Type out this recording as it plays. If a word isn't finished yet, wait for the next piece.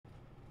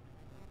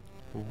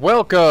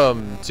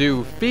Welcome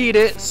to Feed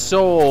It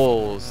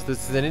Souls.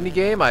 This is an indie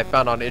game I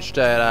found on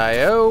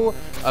itch.io.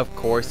 Of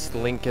course,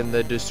 link in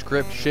the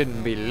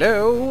description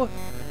below.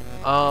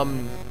 I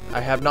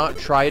have not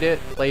tried it,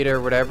 played it,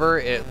 or whatever.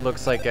 It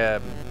looks like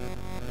as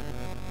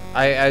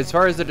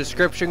far as the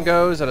description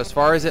goes, and as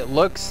far as it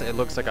looks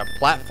like a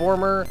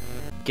platformer,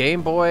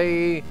 Game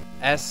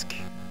Boy-esque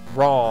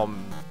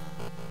ROM.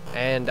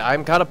 And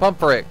I'm kind of pumped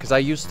for it, because I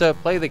used to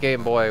play the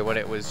Game Boy when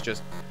it was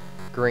just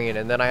green,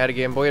 and then I had a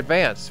Game Boy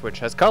Advance, which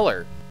has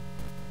color.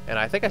 And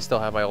I think I still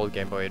have my old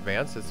Game Boy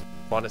Advance. It's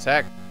fun as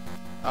heck.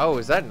 Oh,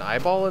 is that an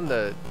eyeball in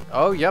the...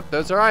 Oh, yep,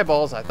 those are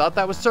eyeballs. I thought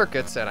that was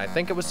circuits, and I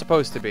think it was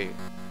supposed to be.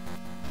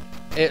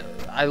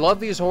 I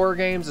love these horror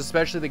games,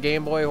 especially the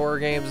Game Boy horror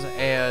games,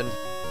 and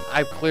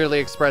I've clearly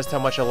expressed how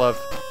much I love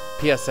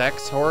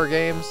PSX horror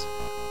games.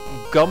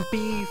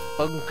 Gumpy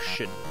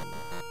Function.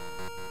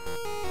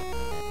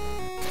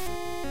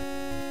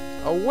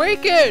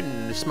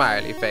 Awaken!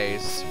 Smiley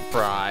face.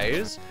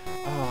 Fries.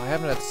 Oh, I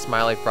haven't had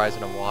smiley fries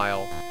in a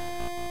while.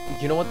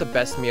 You know what the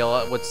best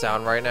meal would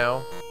sound right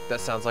now? That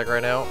sounds like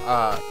right now?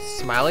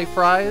 Smiley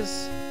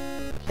fries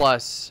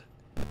plus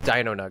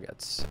dino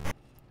nuggets.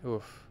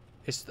 Oof.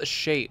 It's the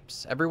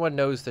shapes. Everyone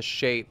knows the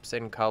shapes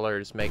and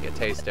colors make it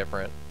taste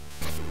different.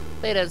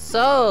 Feed It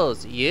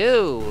Souls,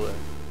 you!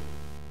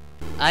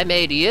 I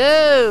made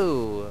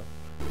you!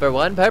 For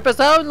one purpose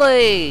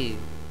only!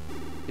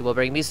 You will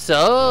bring me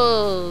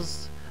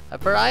souls,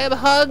 for I am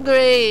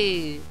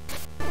hungry.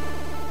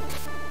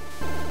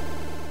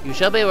 You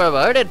shall be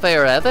rewarded for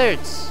your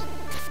efforts.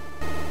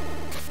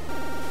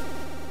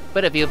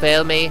 But if you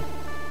fail me,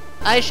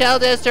 I shall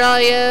destroy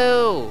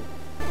you.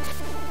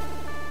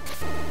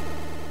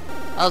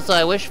 Also,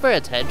 I wish for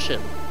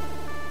attention.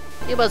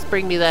 You must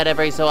bring me that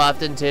every so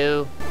often,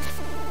 too.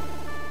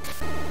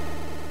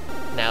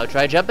 Now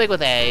try jumping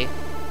with A.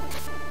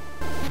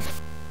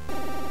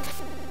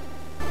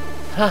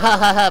 Ha ha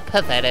ha ha,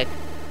 pathetic.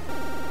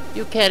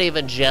 You can't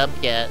even jump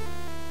yet.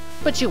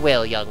 But you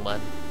will, young one.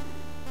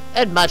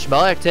 And much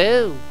more,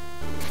 too.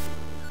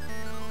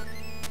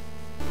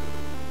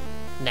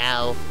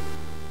 Now,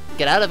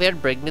 get out of here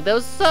and bring me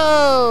those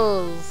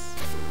souls.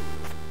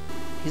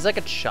 He's like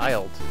a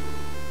child.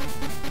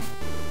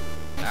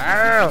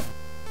 Arrgh.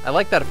 I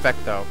like that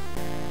effect, though.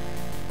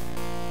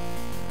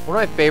 One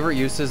of my favorite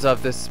uses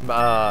of this,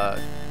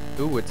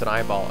 ooh, it's an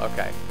eyeball,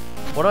 okay.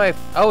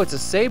 Oh, it's a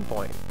save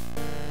point.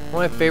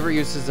 One of my favorite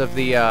uses of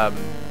the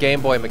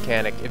Game Boy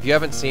mechanic. If you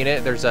haven't seen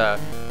it, there's a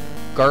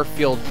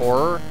Garfield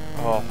horror.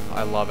 Oh,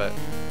 I love it.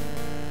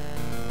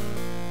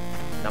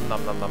 Nom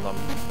nom nom nom nom.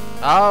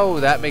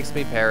 Oh, that makes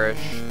me perish.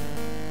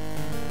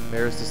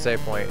 There's the save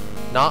point.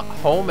 Not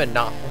home and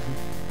not home.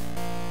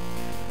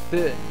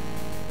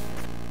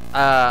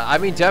 I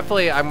mean,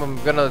 definitely,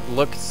 I'm gonna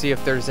look to see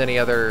if there's any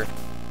other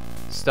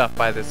stuff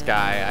by this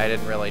guy. I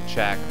didn't really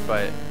check,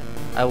 but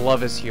I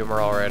love his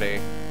humor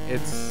already.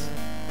 It's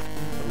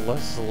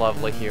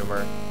lovely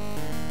humor.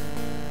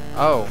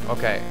 Oh,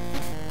 okay.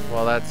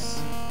 Well,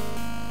 that's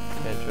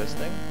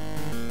interesting.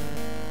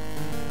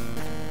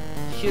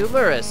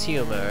 Humorous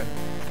humor.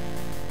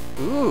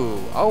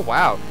 Ooh, oh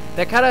wow.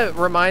 That kind of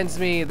reminds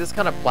me, this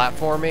kind of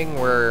platforming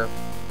where,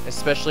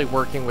 especially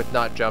working with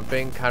not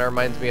jumping, kind of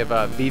reminds me of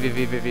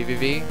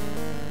VVVVVVV,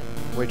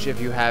 which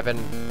if you haven't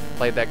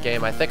played that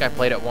game, I think I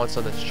played it once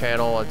on this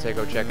channel. I'd say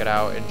go check it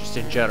out, and just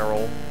in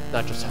general,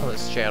 not just on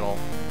this channel.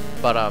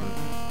 But,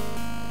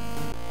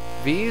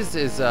 V's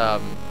is, a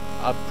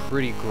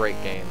pretty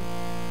great game.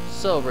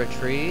 Soul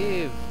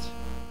retrieved.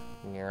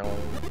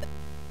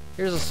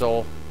 Here's a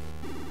soul.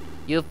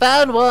 You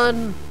found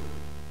one!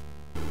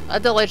 A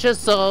delicious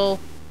soul.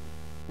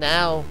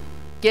 Now,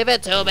 give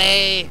it to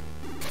me!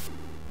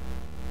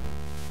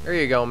 There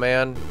you go,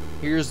 man.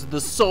 Here's the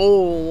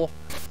soul.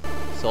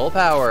 Soul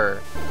power.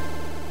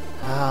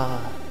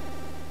 Ah.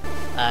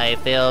 I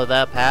feel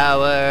the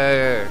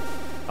power.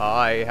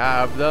 I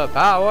have the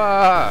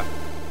power.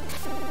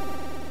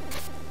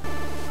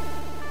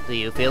 Do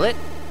you feel it?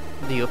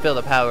 Do you feel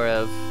the power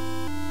of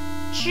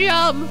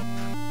jump?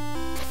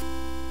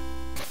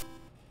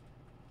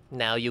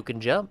 Now you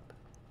can jump.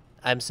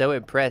 I'm so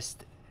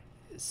impressed.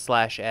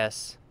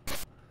 /S.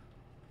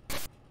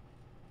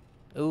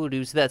 Ooh, do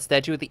you see that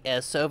statue with the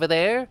S over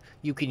there?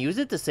 You can use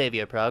it to save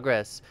your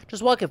progress.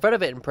 Just walk in front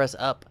of it and press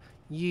up.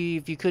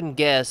 If you couldn't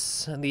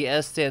guess, the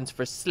S stands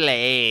for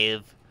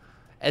slave.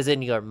 As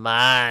in you're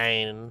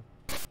mine.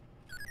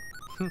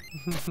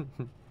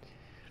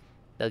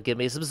 They'll give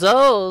me some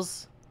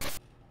souls.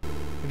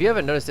 If you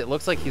haven't noticed, it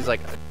looks like he's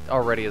like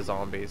already a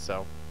zombie,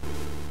 so.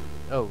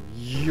 Oh,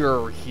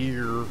 you're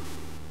here.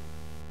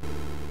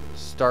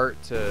 Start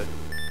to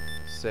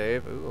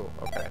save. Ooh,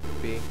 okay.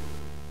 B.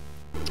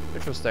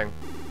 Interesting.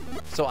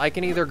 So I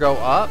can either go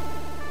up.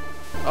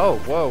 Oh,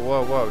 whoa,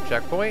 whoa, whoa.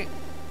 Checkpoint.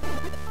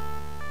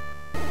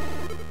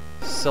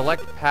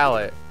 Select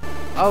palette.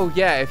 Oh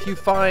yeah, if you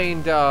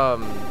find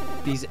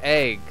these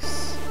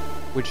eggs,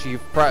 which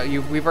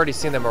we've already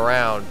seen them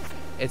around.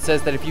 It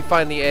says that if you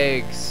find the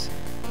eggs,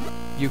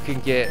 you can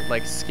get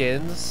like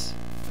skins.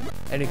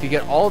 And if you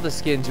get all the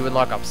skins, you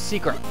unlock a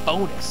secret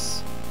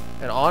bonus.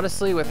 And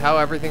honestly, with how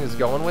everything is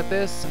going with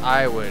this,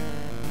 I would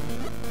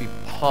be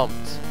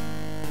pumped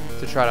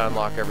to try to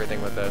unlock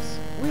everything with this.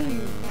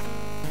 Whee!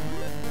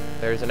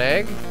 There's an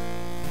egg.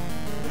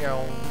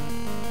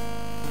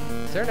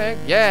 Is there an egg?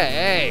 Yeah,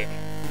 egg!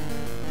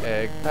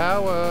 Egg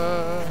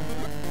power!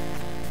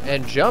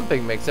 And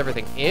jumping makes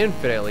everything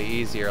infinitely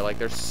easier. Like,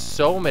 there's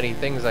so many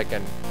things I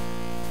can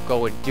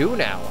go and do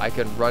now. I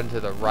can run to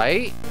the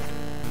right,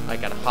 I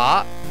can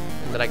hop,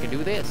 and then I can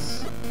do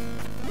this.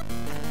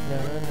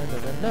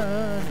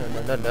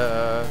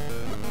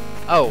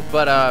 Oh,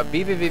 but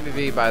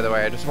BBBBB, by the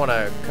way, I just want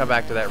to come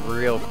back to that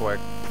real quick.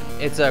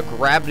 It's a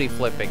gravity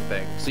flipping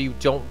thing, so you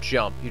don't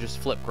jump, you just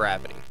flip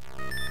gravity.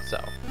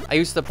 So, I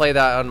used to play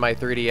that on my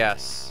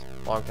 3DS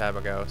a long time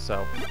ago,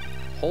 so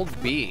hold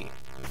B.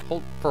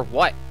 Hold for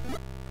what?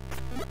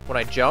 When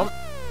I jump?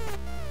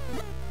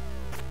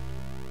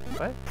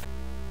 What?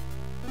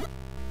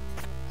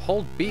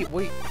 Hold B,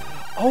 wait.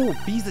 Oh,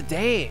 B's a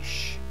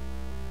dash.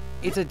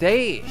 It's a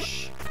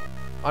dash.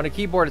 On a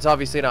keyboard, it's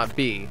obviously not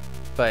B,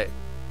 but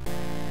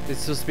it's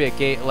supposed to be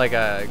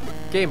a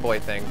Game Boy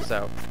thing,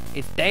 so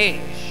it's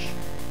dash.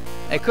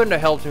 It couldn't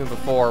have helped me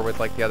before with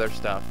like the other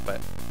stuff,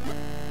 but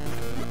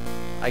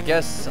I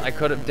guess I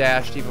could have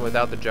dashed even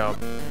without the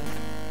jump.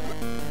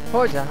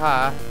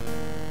 Hoja.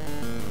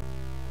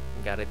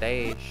 Gotta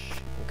dash.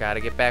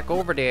 Gotta get back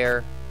over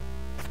there.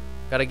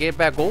 Gotta get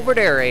back over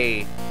there,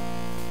 eh?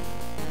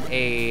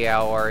 Hey,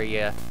 how are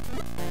ya?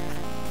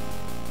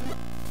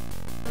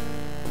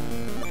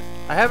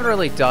 I haven't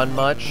really done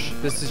much.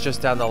 This is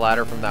just down the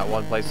ladder from that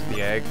one place with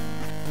the egg.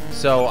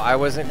 So I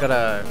wasn't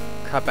gonna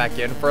cut back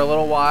in for a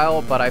little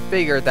while, but I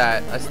figured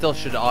that I still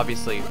should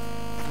obviously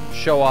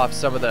show off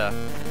some of the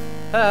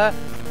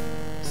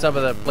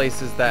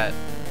places that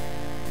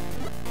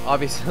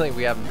obviously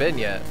we haven't been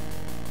yet.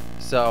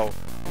 So,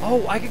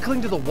 oh, I can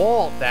cling to the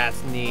wall.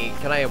 That's neat.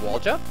 Can I wall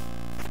jump?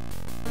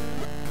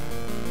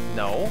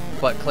 No,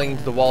 but clinging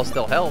to the wall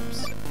still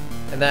helps.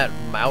 And that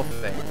mouth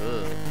thing,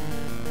 ugh.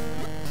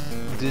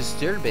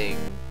 Disturbing.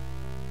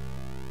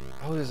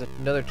 Oh, there's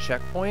another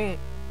checkpoint?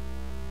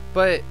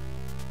 But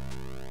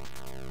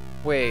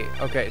wait,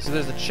 okay, so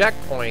there's a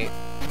checkpoint,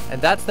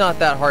 and that's not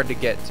that hard to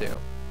get to.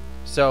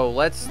 So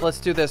let's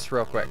do this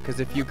real quick, because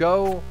if you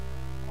go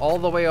all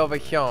the way over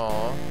here,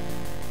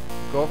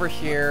 go over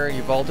here,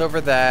 you vault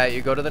over that,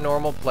 you go to the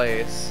normal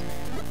place,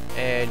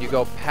 and you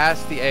go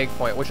past the egg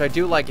point, which I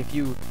do like. If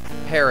you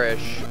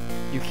perish,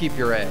 you keep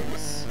your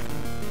eggs,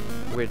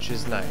 which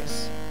is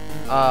nice.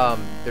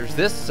 There's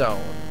this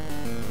zone,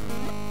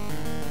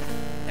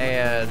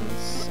 and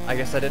I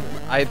guess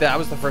that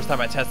was the first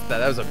time I tested that.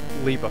 That was a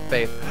leap of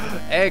faith.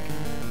 Egg!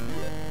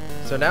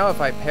 So now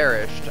if I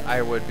perished,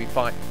 I would be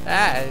fine.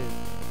 Ah!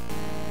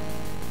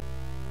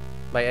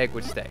 My egg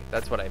would stay,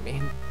 that's what I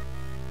mean.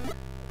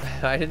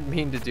 I didn't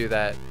mean to do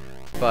that,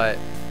 but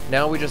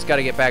now we just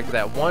gotta get back to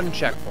that one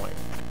checkpoint.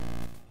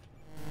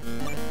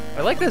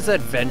 I like this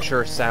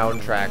adventure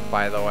soundtrack,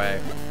 by the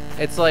way.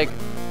 It's like,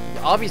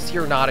 obviously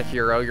you're not a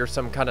hero, you're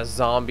some kind of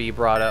zombie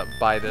brought up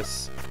by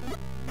this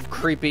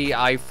creepy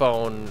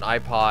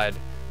iPod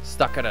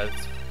stuck in a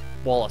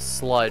wall of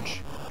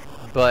sludge,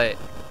 but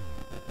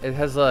it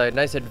has a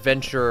nice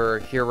adventure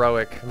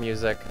heroic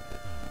music.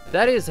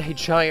 That is a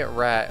giant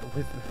rat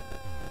with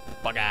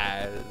bug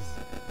eyes.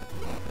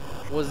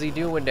 What's he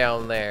doing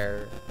down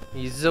there?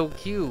 He's so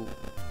cute.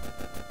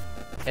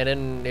 And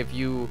then if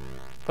you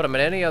put him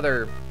in any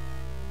other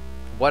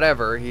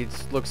whatever, he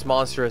looks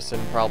monstrous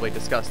and probably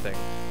disgusting.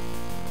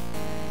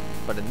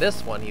 But in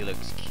this one, he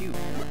looks cute.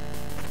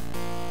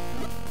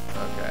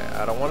 Okay,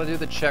 I don't want to do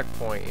the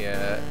checkpoint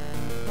yet.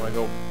 I want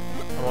to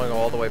go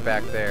all the way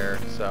back there,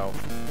 so.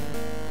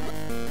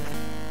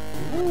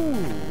 Ooh.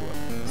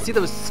 See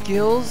those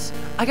skills?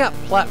 I got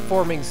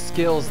platforming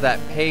skills that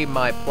pay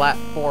my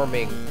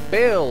platforming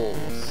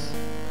bills.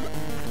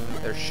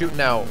 They're shooting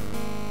out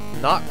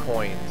not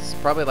coins,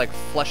 probably like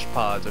flesh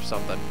pods or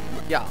something.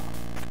 Yeah.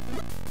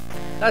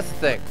 That's the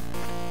thing.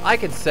 I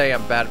can say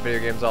I'm bad at video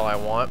games all I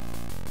want.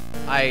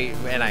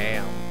 And I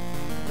am.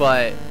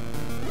 But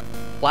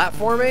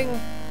platforming,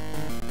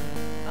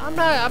 I'm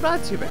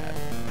not too bad.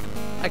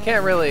 I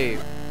can't really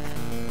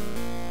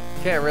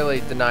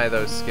deny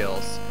those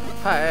skills.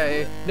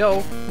 Hi,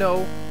 no,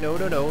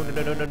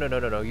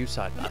 you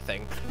saw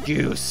nothing.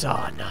 You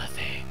saw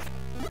nothing.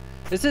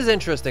 This is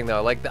interesting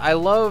though. Like, I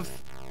love,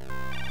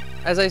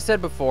 as I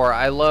said before,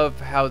 I love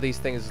how these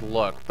things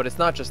look, but it's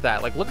not just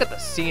that. Like, look at the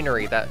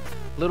scenery, that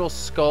little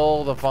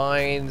skull, the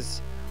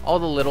vines, all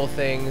the little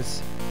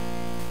things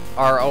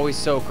are always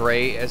so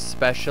great,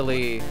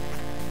 especially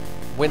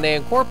when they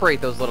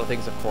incorporate those little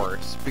things, of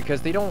course,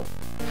 because they don't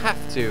have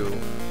to.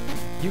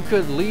 You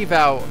could leave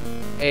out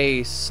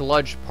a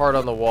sludge part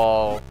on the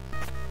wall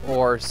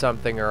or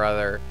something or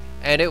other,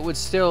 and it would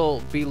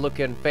still be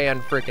looking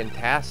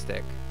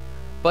fan-frickin-tastic.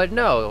 But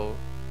no,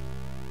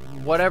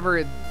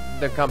 whatever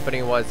the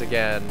company was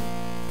again,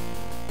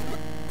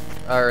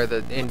 or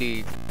the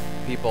indie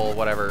people,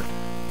 whatever,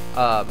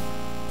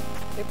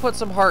 They put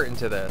some heart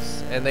into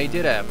this, and they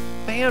did a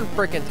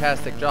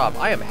fan-frickin-tastic job.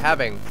 I am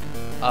having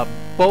a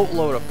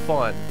boatload of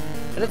fun,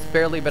 and it's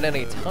barely been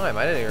any time.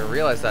 I didn't even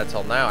realize that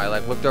till now. I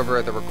like looked over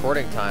at the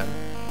recording time,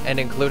 and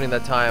including the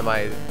time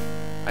I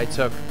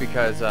took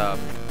because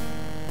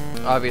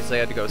obviously I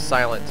had to go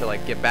silent to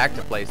like get back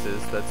to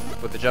places. That's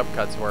what the jump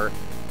cuts were.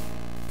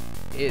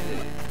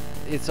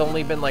 It's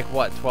only been like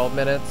what, 12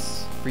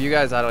 minutes? For you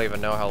guys, I don't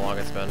even know how long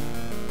it's been,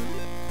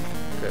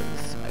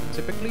 because I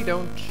typically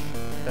don't.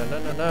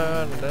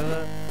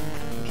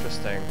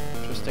 Interesting.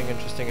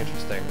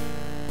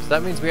 So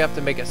that means we have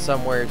to make it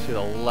somewhere to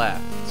the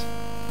left.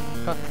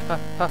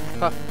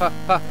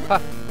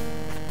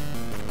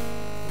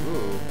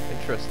 Ooh,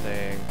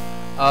 interesting.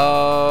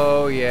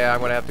 Oh yeah,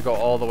 I'm gonna have to go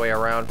all the way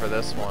around for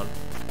this one.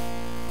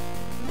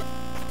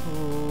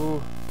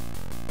 Ooh.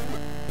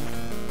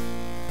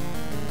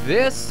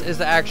 This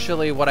is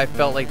actually what I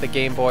felt like the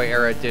Game Boy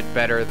era did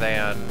better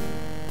than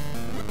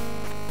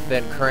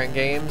current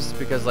games,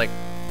 because like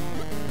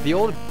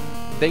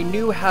they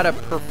knew how to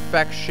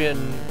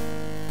perfection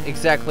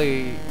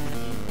exactly,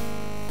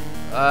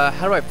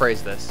 how do I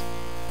phrase this?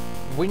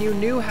 When you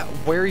knew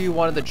where you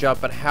wanted to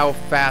jump and how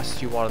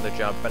fast you wanted to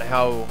jump and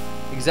how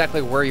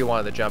exactly where you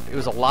wanted to jump, it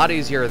was a lot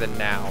easier than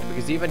now,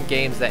 because even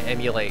games that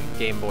emulate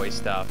Game Boy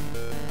stuff,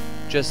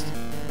 just,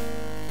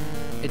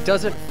 it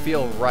doesn't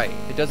feel right.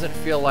 It doesn't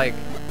feel like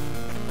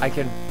I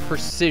can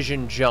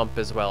precision jump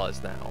as well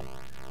as now.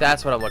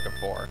 That's what I'm looking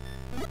for.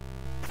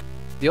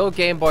 The old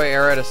Game Boy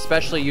era,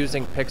 especially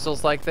using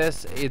pixels like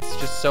this, it's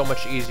just so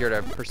much easier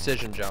to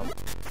precision jump.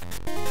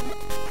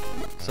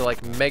 So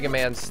like Mega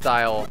Man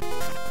style.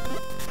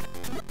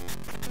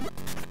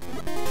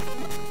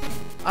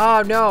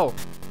 Oh no!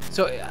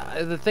 So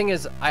the thing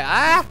is,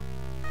 I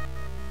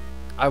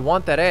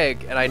want that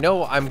egg, and I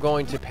know I'm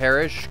going to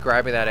perish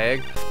grabbing that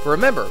egg. But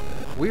remember,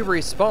 we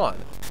respawn.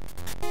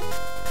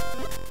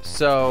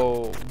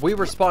 So we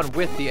respawn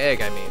with the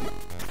egg, I mean.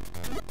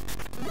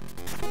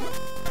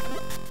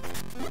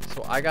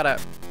 So I gotta...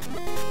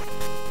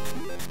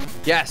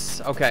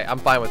 Yes! Okay, I'm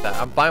fine with that.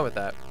 I'm fine with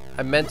that.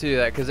 I meant to do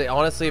that, because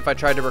honestly, if I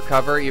tried to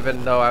recover,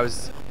 even though I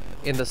was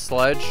in the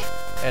sludge,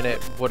 and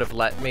it would have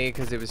let me,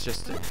 because it was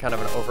just kind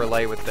of an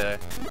overlay with the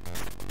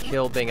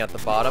kill being at the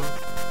bottom.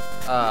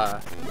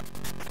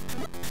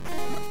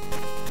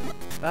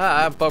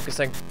 I'm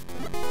focusing.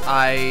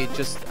 I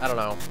don't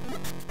know.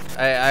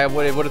 It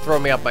would have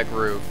thrown me off my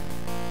groove.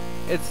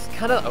 It's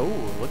kind of,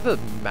 oh, look at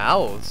the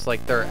mouths,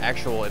 like they're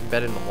actual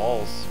embedded in the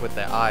walls with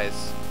the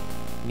eyes.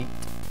 Neat.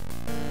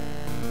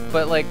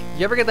 But like,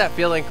 you ever get that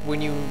feeling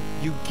when you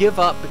give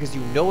up because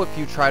you know if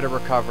you try to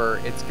recover,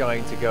 it's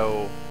going to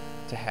go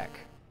to heck.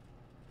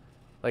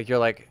 Like you're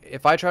like,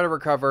 if I try to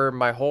recover,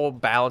 my whole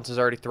balance is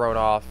already thrown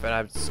off, and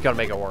I'm just gonna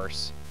make it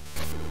worse.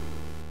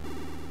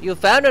 You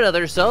found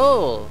another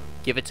soul.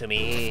 Give it to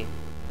me.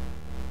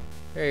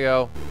 Here you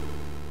go.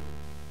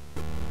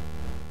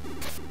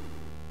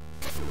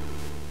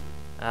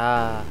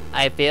 Ah,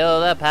 I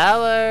feel the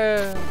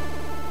power.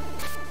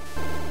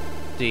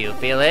 Do you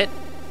feel it?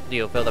 Do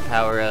you feel the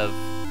power of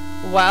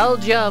wall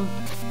jump?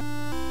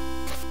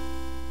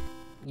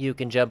 You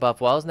can jump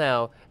off walls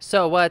now.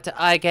 So what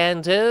I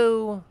can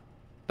do?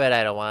 But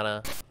I don't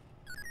wanna.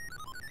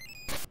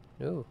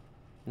 Ooh.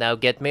 Now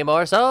get me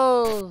more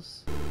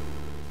souls.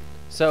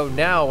 So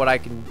now what I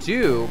can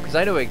do, because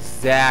I know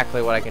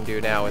exactly what I can do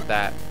now with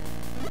that.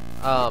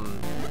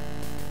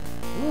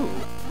 Ooh.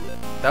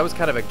 That was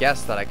kind of a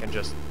guess that I can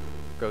just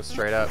go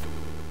straight up.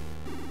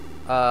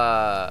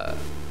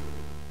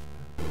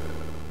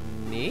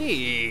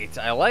 Neat.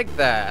 I like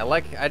that.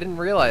 I didn't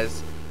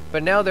realize.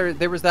 But now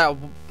there was that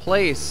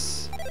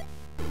place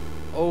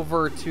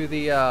over to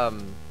the, I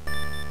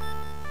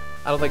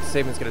don't think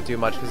saving's gonna do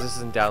much because this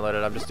isn't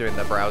downloaded. I'm just doing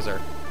the browser.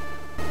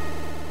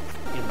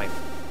 In my...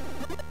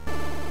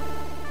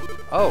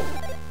 Oh.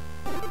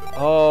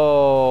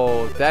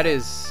 Oh,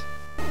 this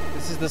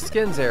is the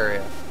skins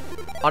area.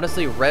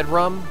 Honestly, Red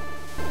Rum,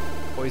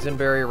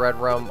 Poisonberry, Red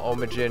Rum,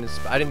 Omogen,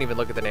 I didn't even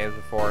look at the names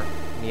before.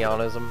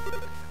 Neonism.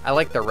 I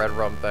like the Red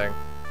Rum thing.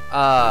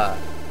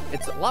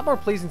 It's a lot more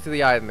pleasing to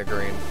the eye than the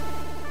green.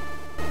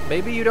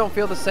 Maybe you don't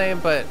feel the same,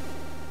 but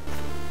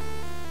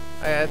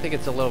I think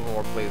it's a little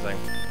more pleasing.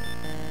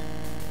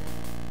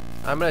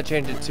 I'm gonna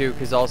change it too,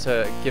 because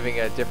also giving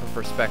a different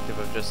perspective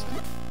of just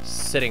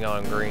sitting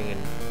on green.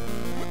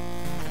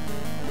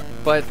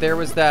 But there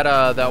was that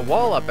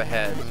wall up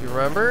ahead. Do you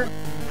remember?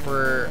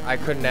 Where I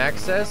couldn't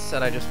access,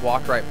 and I just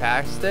walked right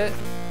past it.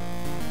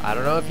 I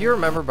don't know if you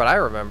remember, but I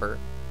remember.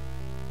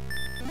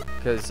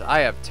 Because I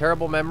have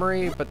terrible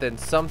memory, but then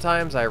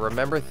sometimes I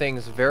remember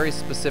things very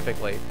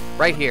specifically.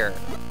 Right here.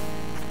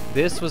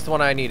 This was the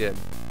one I needed.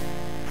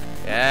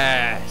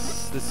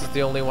 Yes! This is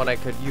the only one I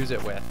could use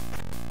it with.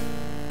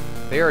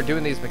 They are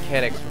doing these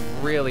mechanics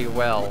really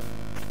well.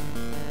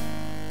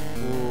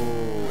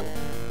 Ooh.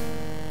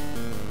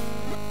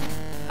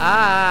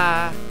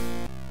 Ah!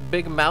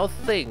 Big mouth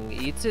thing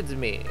eats at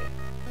me.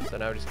 So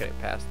now we're just getting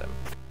past them.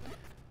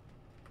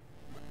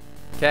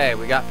 Okay,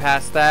 we got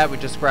past that. We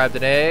just grabbed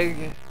an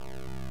egg.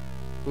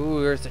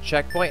 Ooh, there's a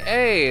checkpoint.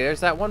 Hey,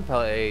 there's that one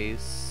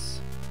place.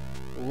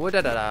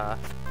 Woo-da-da-da.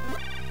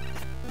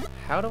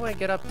 How do I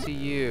get up to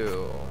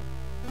you?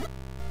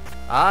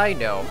 I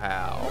know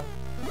how.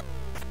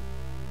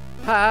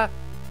 Ha!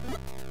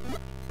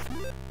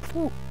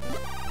 Woo.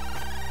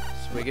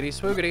 Swiggity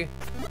swoogity.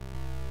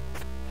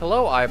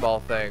 Hello, eyeball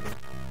thing.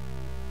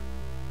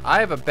 I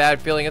have a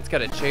bad feeling it's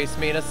gonna chase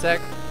me in a sec.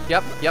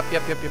 Yep.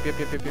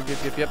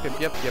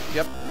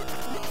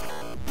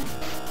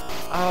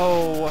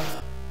 Oh,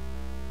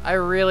 I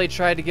really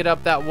tried to get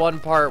up that one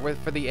part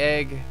for the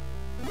egg.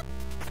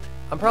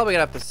 I'm probably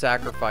gonna have to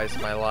sacrifice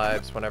my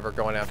lives whenever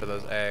going after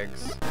those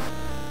eggs,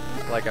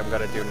 like I'm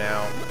gonna do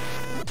now.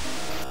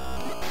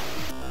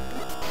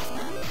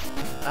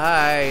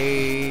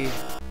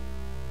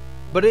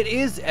 But it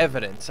is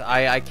evident.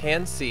 I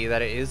can see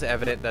that it is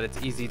evident that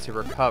it's easy to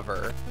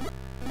recover.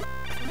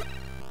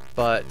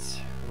 But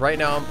right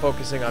now I'm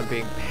focusing on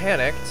being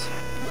panicked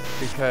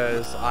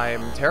because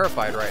I'm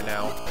terrified right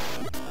now.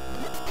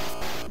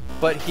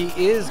 But he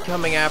is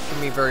coming after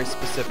me very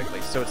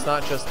specifically, so it's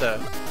not just a...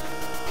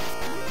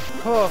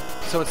 Oh,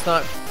 so it's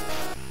not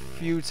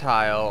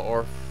futile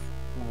or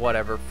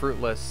whatever,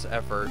 fruitless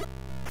effort.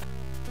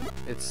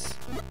 It's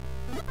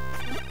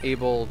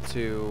able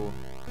to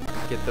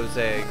get those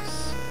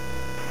eggs,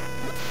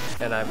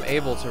 and I'm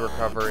able to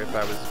recover if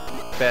I was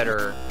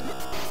better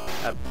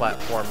at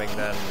platforming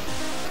than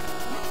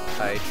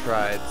I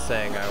tried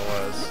saying I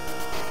was.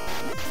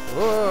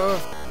 Whoa.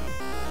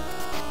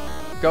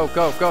 Go,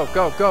 go, go,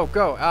 go, go,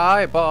 go!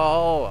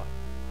 Eyeball!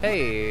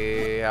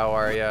 Hey, how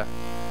are ya?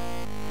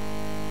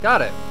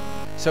 Got it.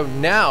 So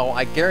now,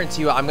 I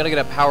guarantee you, I'm gonna get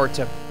a power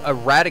to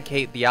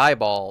eradicate the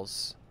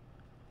eyeballs.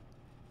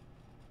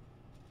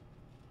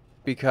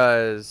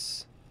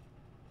 Because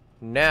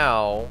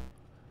now,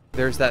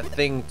 there's that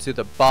thing to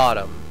the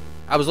bottom.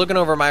 I was looking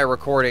over my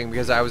recording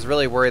because I was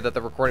really worried that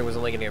the recording was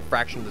only getting a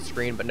fraction of the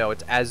screen, but no,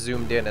 it's as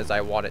zoomed in as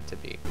I want it to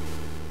be.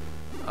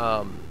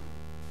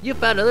 You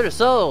found another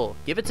soul!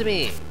 Give it to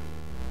me!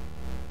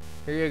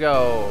 Here you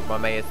go, my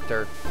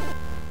master.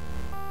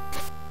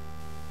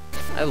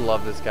 I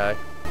love this guy.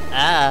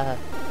 Ah,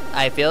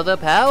 I feel the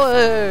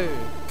power!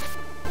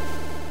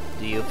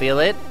 Do you feel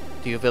it?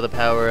 Do you feel the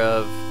power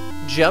of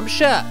jump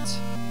shot?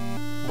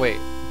 Wait,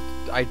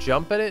 I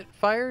jump and it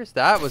fires?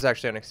 That was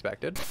actually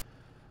unexpected.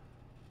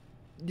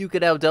 You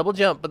could have double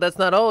jump, but that's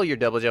not all. Your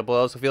double jump will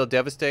also feel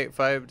devastate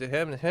 5 to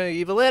him. Hey,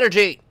 evil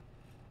energy!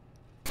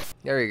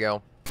 There you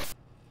go.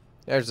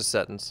 There's a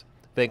sentence.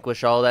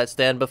 Vanquish all that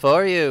stand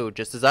before you,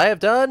 just as I have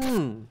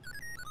done!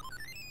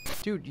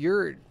 Dude,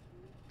 you're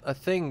a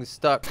thing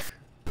stuck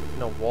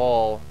in a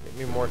wall. Give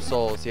me more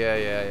souls. Yeah,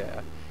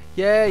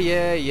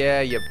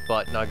 you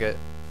butt nugget.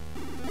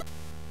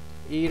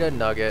 Eat a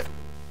nugget.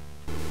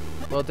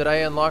 Well, did I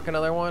unlock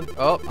another one?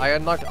 Oh, I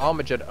unlocked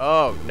Almaged.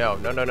 Oh, no.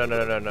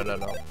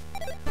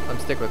 I'm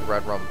stick with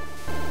Red Rum.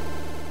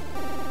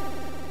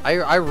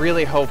 I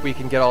really hope we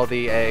can get all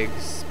the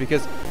eggs,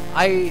 because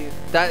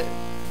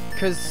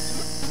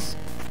because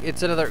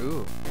it's another,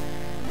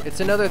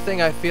 it's another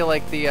thing I feel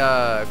like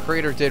the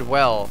creator did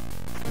well,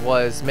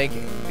 was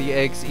making the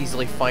eggs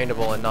easily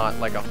findable and not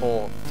like a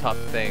whole tough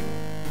thing.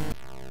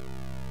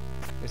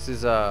 This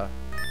is gonna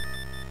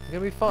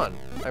be fun.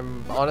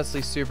 I'm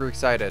honestly super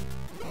excited.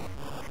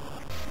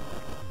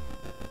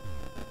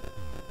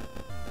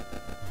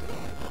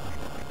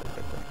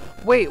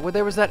 Wait, well,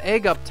 there was that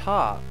egg up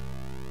top.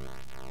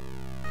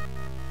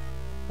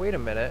 Wait a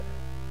minute.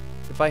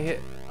 If I hit...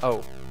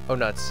 Oh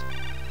nuts.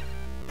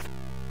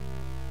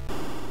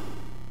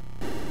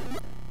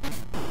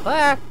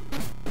 Ah!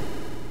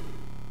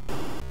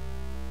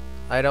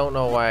 I don't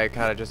know why I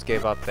kind of just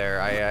gave up there.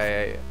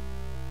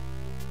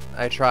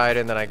 I tried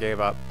and then I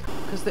gave up.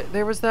 Because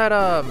there was that,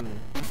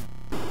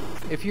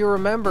 if you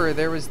remember,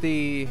 there was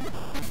the...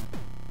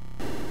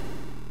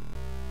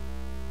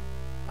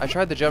 I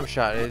tried the jump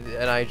shot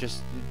and I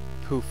just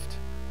poofed.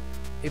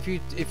 If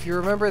you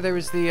remember, there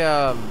was the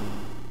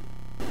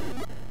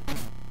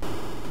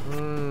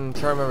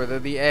trying to remember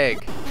the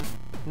egg.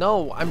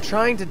 No, I'm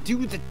trying to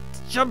do the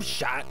jump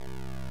shot,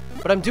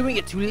 but I'm doing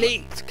it too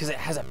late because it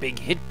has a big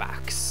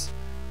hitbox,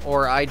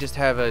 or I just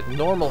have a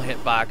normal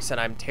hitbox and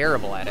I'm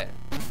terrible at it.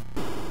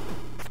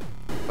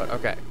 But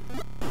okay.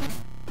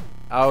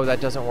 Oh,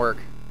 that doesn't work.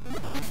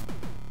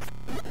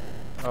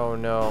 Oh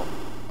no.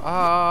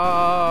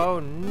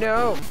 Oh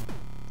no!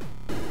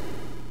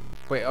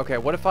 Wait, okay,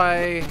 what if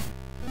I...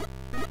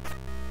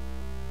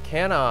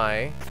 Can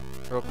I...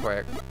 Real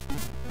quick.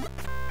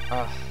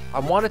 I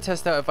want to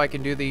test out if I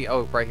can do the...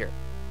 Oh, right here.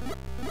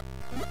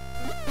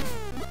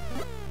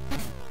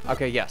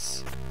 Okay,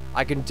 yes.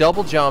 I can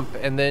double jump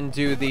and then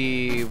do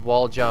the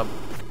wall jump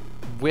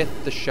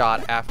with the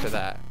shot after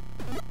that.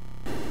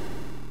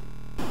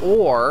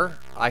 Or,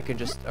 I can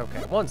just... Okay,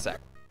 one sec.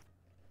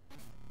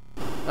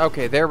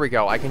 Okay, there we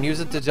go. I can use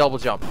it to double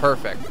jump.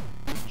 Perfect.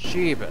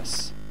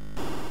 Jeebus.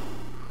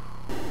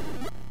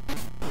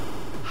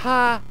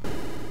 Ha!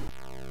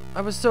 I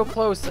was so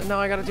close, and now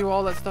I gotta do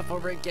all that stuff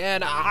over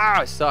again.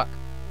 Ah, I suck.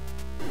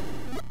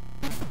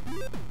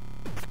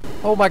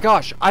 Oh my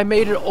gosh, I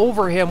made it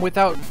over him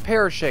without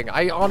perishing.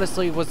 I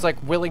honestly was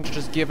like willing to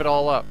just give it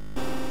all up.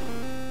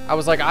 I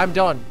was like, I'm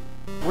done.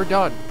 We're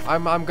done.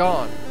 I'm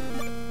gone.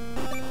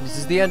 This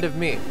is the end of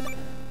me.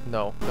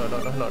 No. No.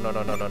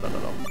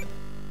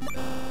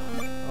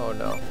 Oh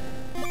no.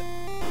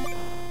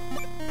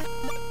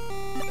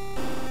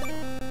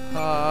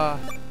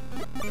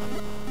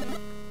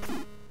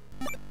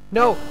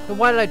 No,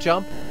 why did I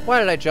jump? Why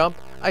did I jump?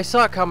 I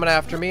saw it coming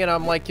after me and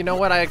I'm like, you know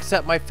what? I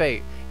accept my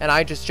fate. And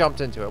I just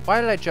jumped into it.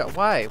 Why did I jump?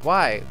 Why am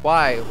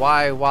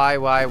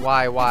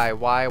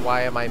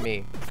I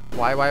me?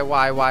 Why?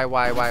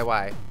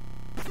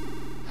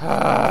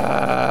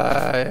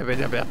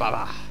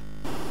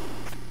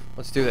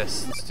 Let's do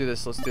this.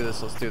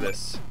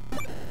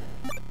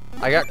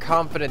 I got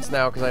confidence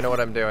now because I know what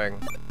I'm doing.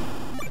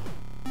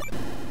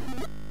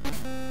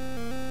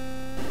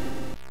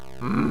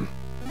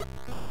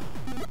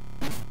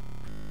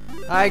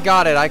 I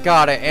got it,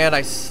 and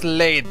I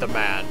slayed the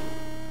man.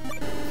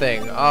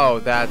 Thing. Oh,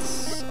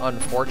 that's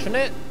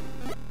unfortunate.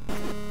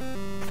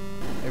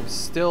 It was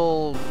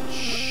still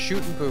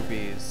shooting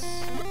boobies.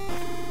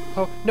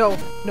 Oh, no,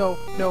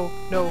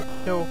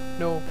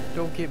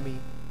 don't get me.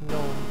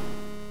 No.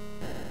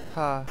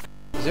 Ha.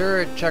 Is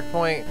there a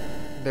checkpoint?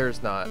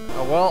 There's not.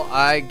 Oh, well,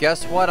 I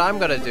guess what I'm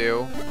gonna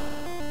do.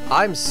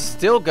 I'm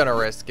still gonna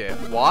risk it.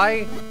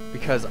 Why?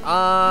 Because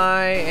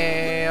I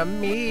am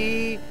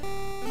me.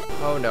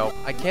 Oh no,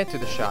 I can't do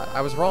the shot.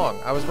 I was wrong.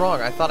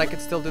 I thought I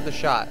could still do the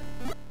shot.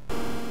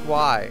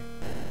 Why?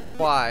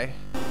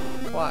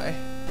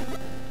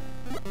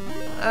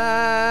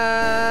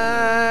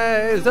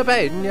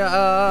 Zapena,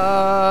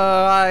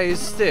 I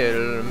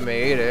still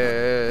made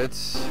it.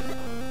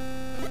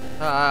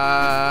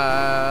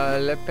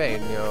 Jalapeno.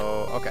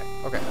 Okay.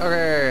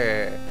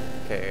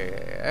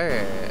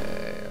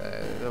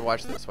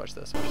 Watch this.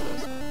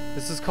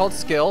 This is called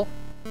skill.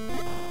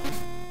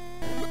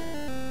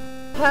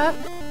 Huh?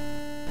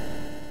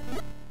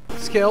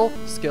 Skill.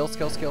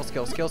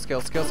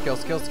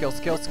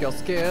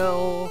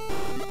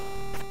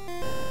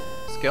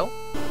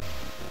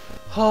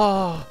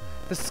 Oh,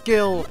 the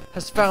skill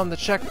has found the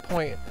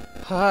checkpoint.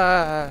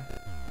 Ah,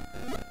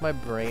 my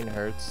brain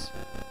hurts.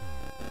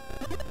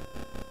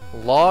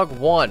 Log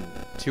 1,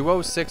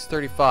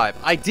 20635.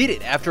 I did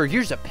it after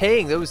years of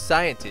paying those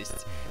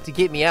scientists to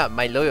get me out,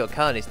 my loyal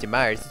colonist to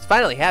Mars. It's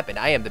finally happened.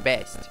 I am the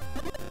best.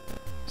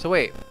 So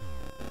wait.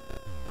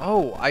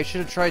 Oh, I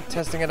should have tried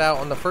testing it out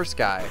on the first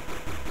guy.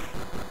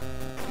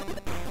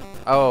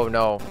 Oh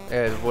no,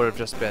 it would have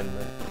just been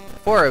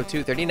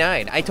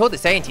 40239. I told the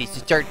scientists to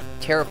start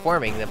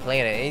terraforming the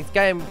planet, and it's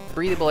got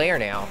breathable air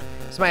now.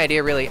 It's my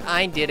idea, really.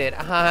 I did it.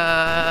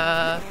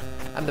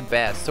 I'm the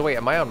best. So wait,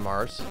 am I on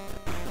Mars?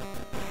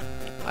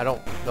 I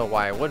don't know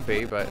why I would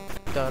be, but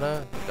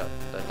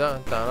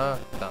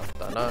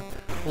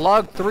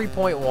Log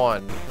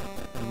 3.1.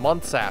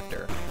 Months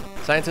after.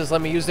 Scientists let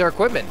me use their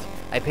equipment.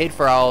 I paid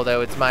for all, though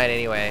it's mine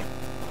anyway.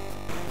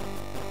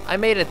 I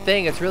made a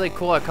thing, it's really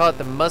cool. I call it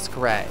the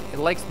muskrat. It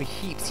likes me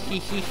heaps.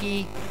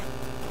 Hee.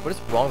 What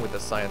is wrong with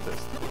this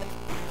scientist?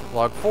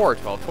 Log 4,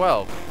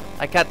 1212.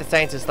 I caught the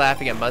scientists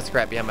laughing at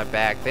muskrat behind my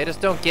back. They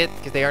just don't get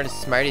because they aren't as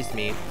smart as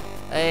me.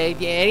 Yeah,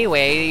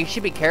 anyway, you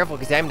should be careful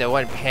because I'm the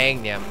one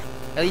paying them.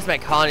 At least my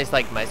colonists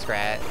like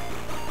muskrat.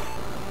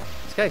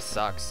 This guy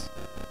sucks.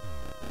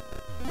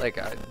 Like,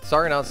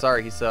 sorry not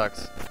sorry, he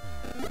sucks.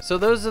 So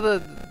those are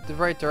the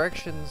right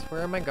directions.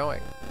 Where am I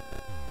going?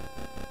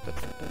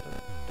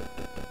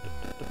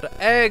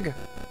 Egg!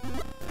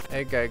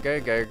 Egg.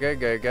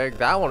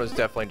 That one was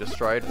definitely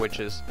destroyed, which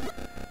does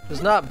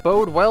not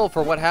bode well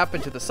for what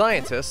happened to the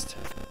scientist.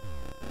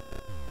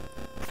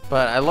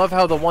 But I love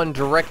how the one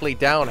directly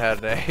down had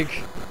an egg.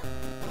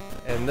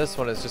 And this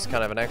one is just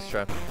kind of an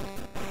extra.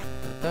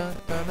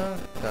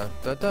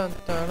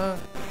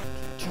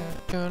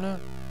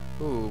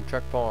 Ooh,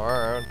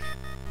 checkpoint.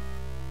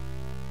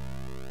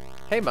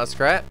 Hey,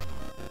 muskrat.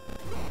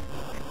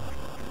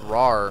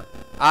 Rawr.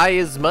 I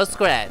is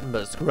muskrat.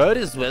 Muskrat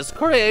is best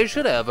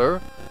creation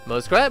ever.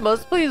 Muskrat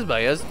must please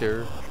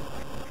master.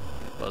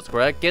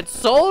 Muskrat gets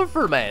soul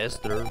for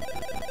master.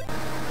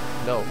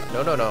 No.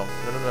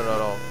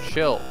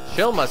 Chill,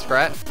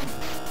 muskrat.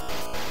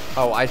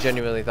 Oh, I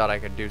genuinely thought I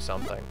could do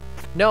something.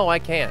 No, I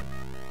can't.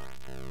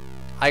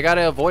 I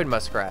gotta avoid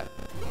muskrat.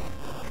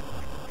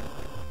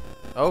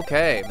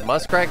 Okay,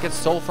 muskrat gets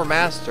soul for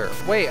master.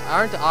 Wait,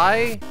 aren't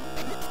I?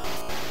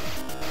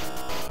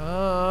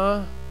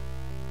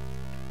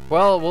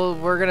 Well,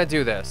 we're gonna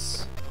do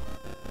this.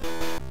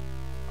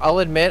 I'll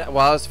admit,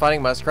 while I was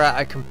fighting muskrat,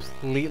 I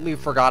completely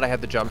forgot I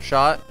had the jump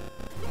shot,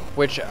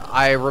 which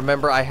I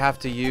remember I have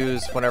to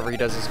use whenever he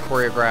does his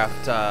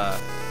choreographed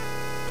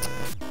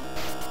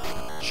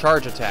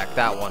charge attack.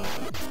 That one.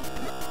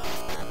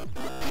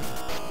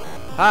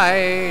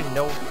 Hi,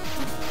 no.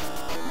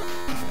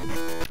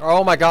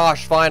 Oh my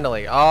gosh,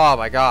 finally. Oh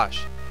my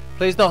gosh.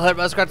 Please don't hurt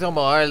muskrat no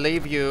more. I'll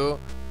leave you.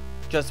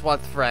 Just one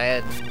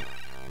friend.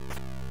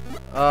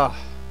 Ugh.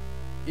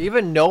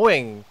 Even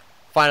knowing,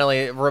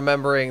 finally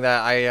remembering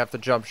that I have to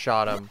jump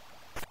shot him,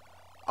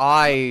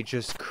 I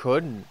just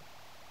couldn't.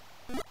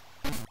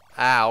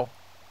 Ow.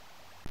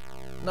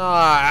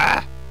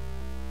 Ah!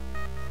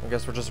 I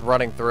guess we're just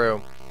running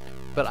through.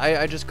 But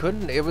I just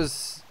couldn't. It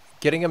was...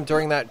 Getting him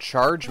during that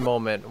charge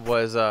moment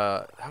was,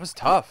 that was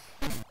tough.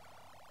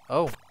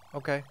 Oh,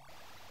 okay.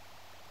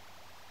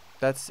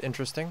 That's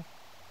interesting.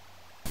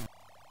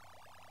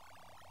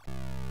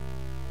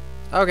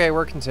 Okay,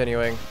 we're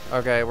continuing.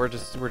 Okay, we're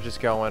just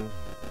going.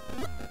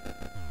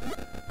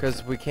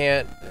 Because we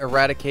can't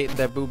eradicate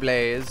the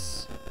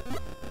Bubbles.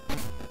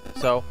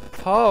 So,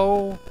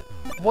 oh,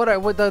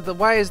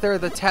 why is there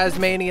the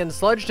Tasmanian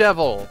Sludge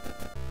Devil?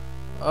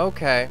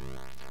 Okay.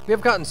 We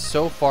have gotten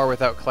so far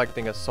without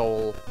collecting a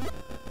soul.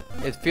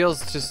 It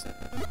feels just,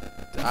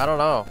 I don't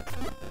know.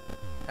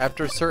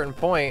 After a certain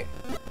point,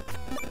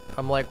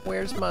 I'm like,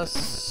 where's my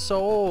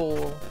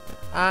soul?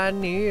 I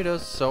need a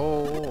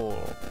soul.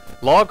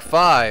 Log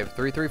 5,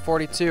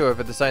 3342.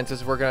 Over the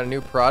scientists working on a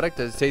new product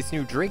that tastes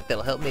new drink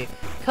that'll help me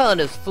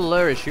colonists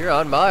flourish here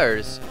on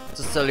Mars. It's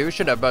a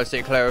solution of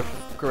mostly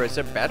chlorous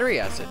and battery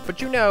acid, but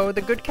you know,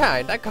 the good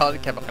kind. I call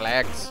it Chemical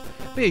X.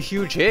 Be a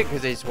huge hit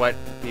because it's what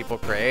people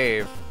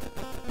crave.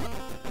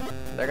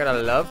 They're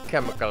gonna love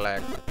Chemical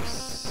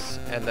X,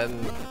 and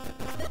then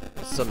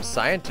some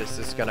scientist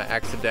is gonna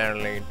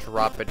accidentally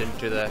drop it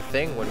into the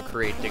thing when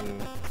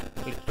creating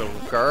little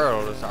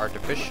girls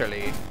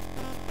artificially,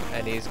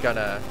 and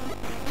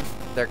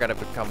they're gonna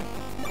become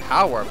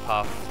power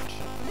puffed.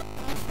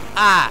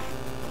 Ah!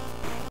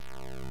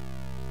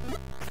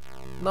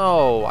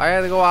 No, I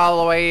had to go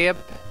all the way up.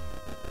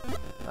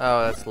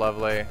 Oh, that's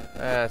lovely.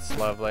 That's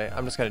lovely.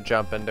 I'm just gonna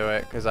jump into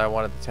it because I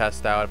wanted to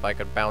test out if I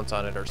could bounce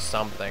on it or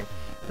something.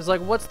 It's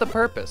like, what's the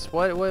purpose?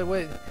 What?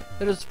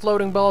 They're just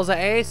floating balls of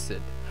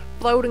acid.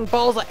 Floating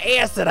balls of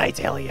acid, I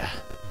tell ya.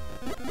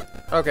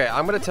 Okay,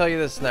 I'm gonna tell you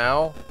this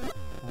now.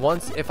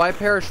 If I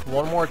perish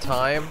one more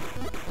time,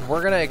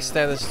 we're gonna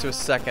extend this to a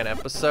second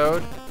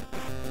episode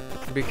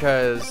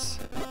because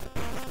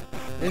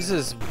this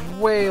is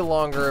way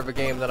longer of a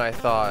game than I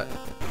thought.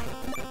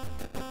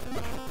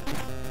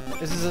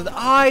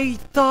 I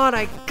thought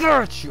I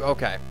got you.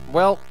 Okay,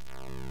 well,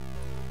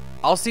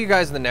 I'll see you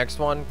guys in the next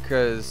one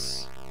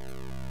because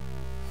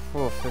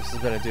this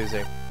has been a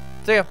doozy.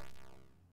 See ya.